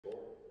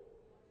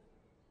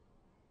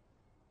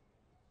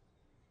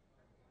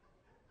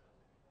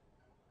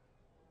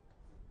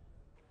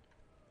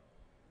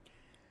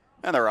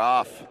And they're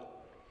off.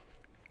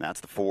 That's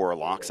the 4,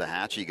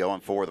 Loxahatchee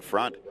going for the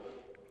front.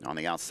 On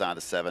the outside,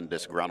 the 7,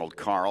 Disgruntled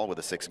Carl with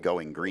the 6,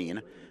 Going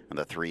Green. And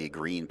the 3,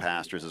 Green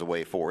Pastures is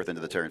away 4th. Into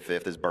the turn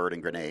 5th is Bird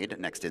and Grenade.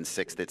 Next in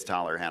 6th, it's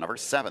Tyler Hanover.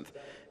 7th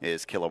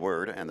is Kill a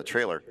Word. And the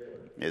trailer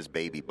is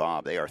Baby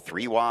Bob. They are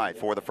 3 wide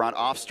for the front.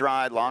 Off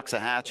stride,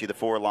 Loxahatchee. The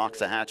 4,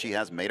 Loxahatchee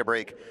has made a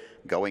break.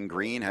 Going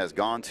Green has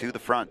gone to the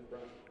front.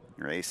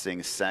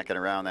 Racing second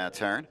around that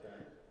turn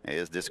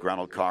is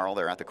Disgruntled Carl.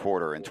 They're at the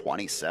quarter in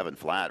 27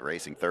 flat.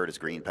 Racing third is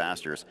Green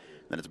Pastures.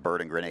 Then it's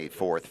Bird and Grenade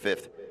 4th.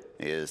 5th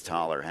is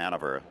Tyler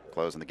Hanover.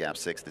 Closing the gap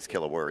 6th is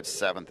Kill a Word.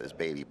 7th is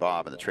Baby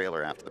Bob. And the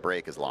trailer after the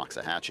break is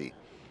Loxahatchee.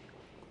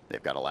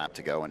 They've got a lap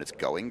to go, and it's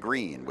Going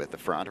Green with the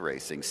front.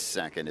 Racing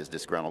second is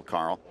Disgruntled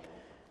Carl.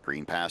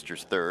 Green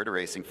Pastures third.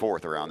 Racing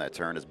fourth around that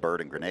turn is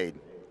Bird and Grenade.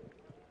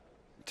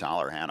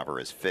 Tyler Hanover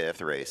is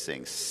 5th.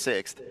 Racing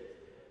 6th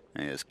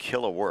is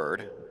Kill a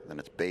Word. Then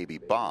it's Baby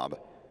Bob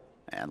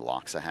and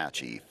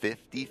Loxahatchee.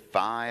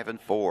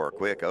 55-4.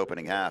 Quick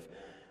opening half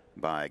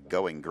by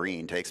Going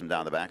Green. Takes him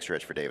down the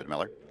backstretch for David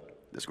Miller.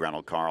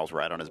 Disgruntled Carl's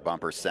right on his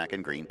bumper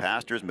second. Green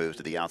Pastures moves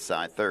to the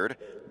outside third.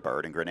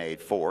 Bird and Grenade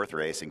 4th.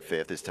 Racing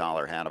 5th is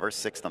Tyler Hanover.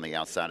 6th on the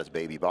outside is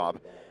Baby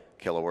Bob.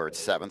 Kill a Word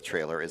 7th.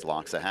 Trailer is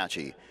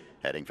Loxahatchee.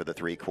 Heading for the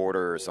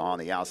 3/4 on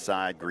the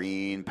outside.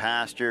 Green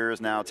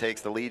Pastures now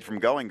takes the lead from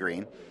Going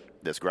Green.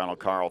 Disgruntled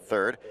Carl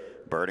 3rd.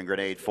 Bird and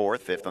Grenade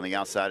 4th. 5th on the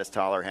outside is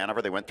Tyler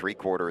Hanover. They went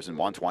 3/4 in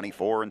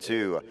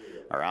 1:24-2.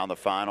 Around the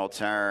final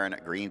turn,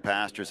 Green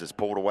Pastures is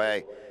pulled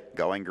away.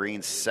 Going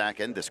Green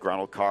 2nd.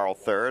 Disgruntled Carl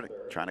 3rd.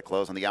 Trying to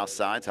close on the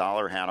outside,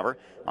 Tyler Hanover.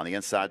 On the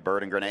inside,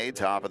 Bird and Grenade.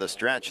 Top of the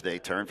stretch. They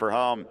turn for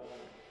home.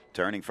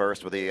 Turning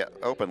first with the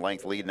open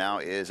length lead now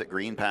is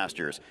Green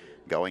Pastures.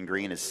 Going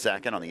Green is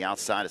second. On the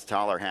outside is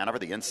Tyler Hanover.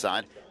 The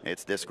inside,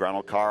 it's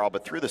Disgruntled Carl.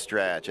 But through the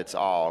stretch, it's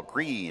all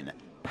Green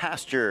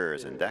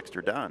Pastures and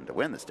Dexter Dunn to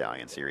win the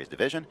Stallion Series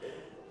division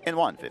in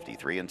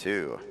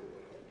 1:53-2.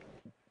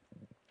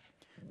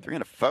 3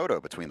 and a photo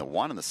between the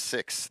 1 and the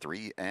 6.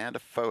 3 and a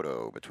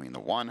photo between the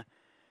 1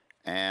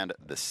 and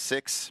the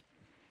 6.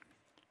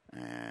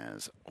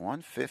 As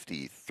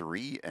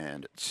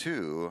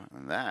 1:53-2,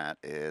 that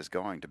is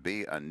going to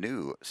be a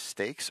new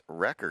stakes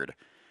record.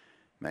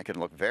 Making it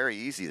look very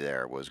easy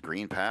there was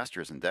Green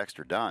Pastures and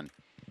Dexter Dunn.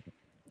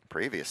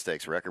 Previous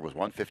stakes record was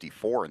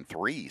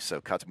 1:54-3, so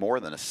cuts more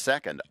than a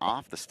second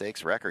off the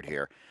stakes record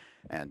here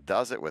and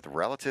does it with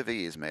relative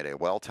ease. Made a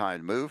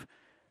well-timed move.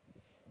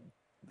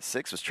 The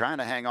 6 was trying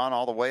to hang on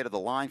all the way to the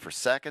line for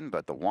second,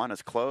 but the 1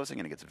 is closing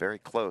and it gets very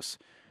close.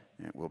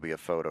 It will be a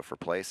photo for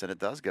place, and it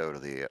does go to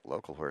the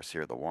local horse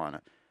here, the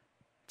 1,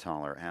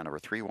 Tyler Hanover.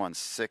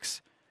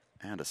 3-1-6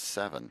 and a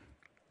 7.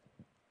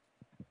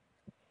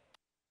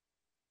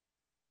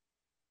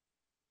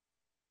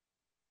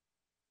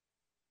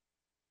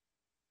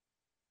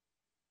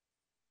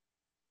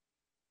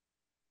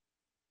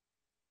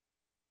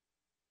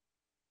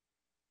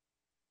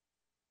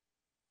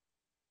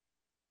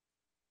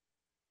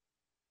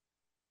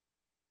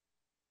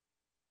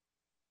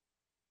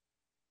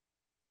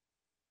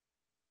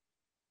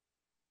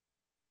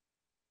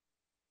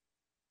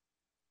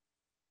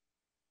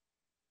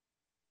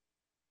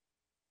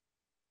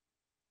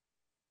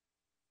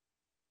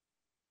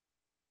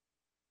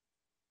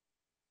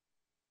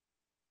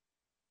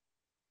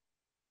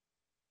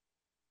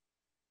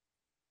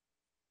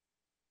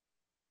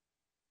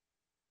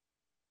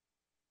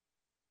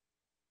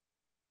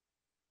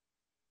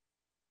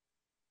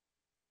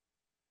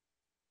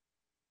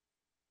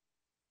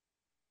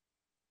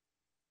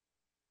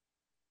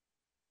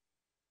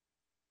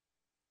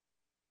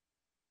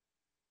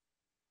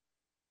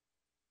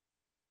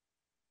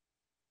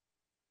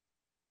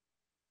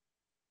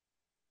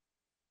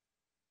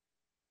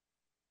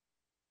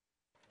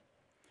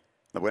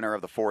 The winner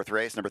of the 4th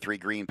race, number 3,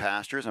 Green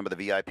Pastures, number the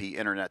VIP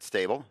Internet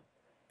Stable,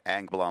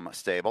 Angblom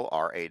Stable,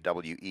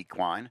 RAW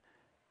Equine,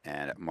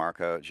 and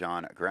Marco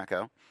John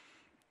Greco.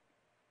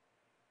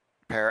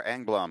 Per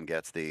Angblom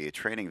gets the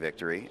training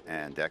victory,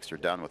 and Dexter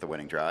Dunn with the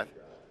winning drive.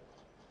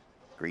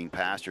 Green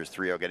Pastures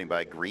 3-0 getting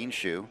by Green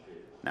Shoe,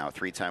 now a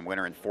 3-time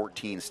winner in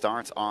 14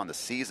 starts on the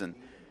season.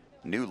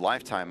 New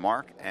lifetime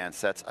mark and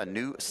sets a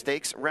new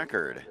stakes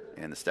record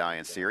in the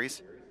Stallion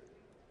Series,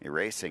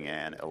 erasing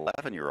an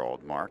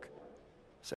 11-year-old mark.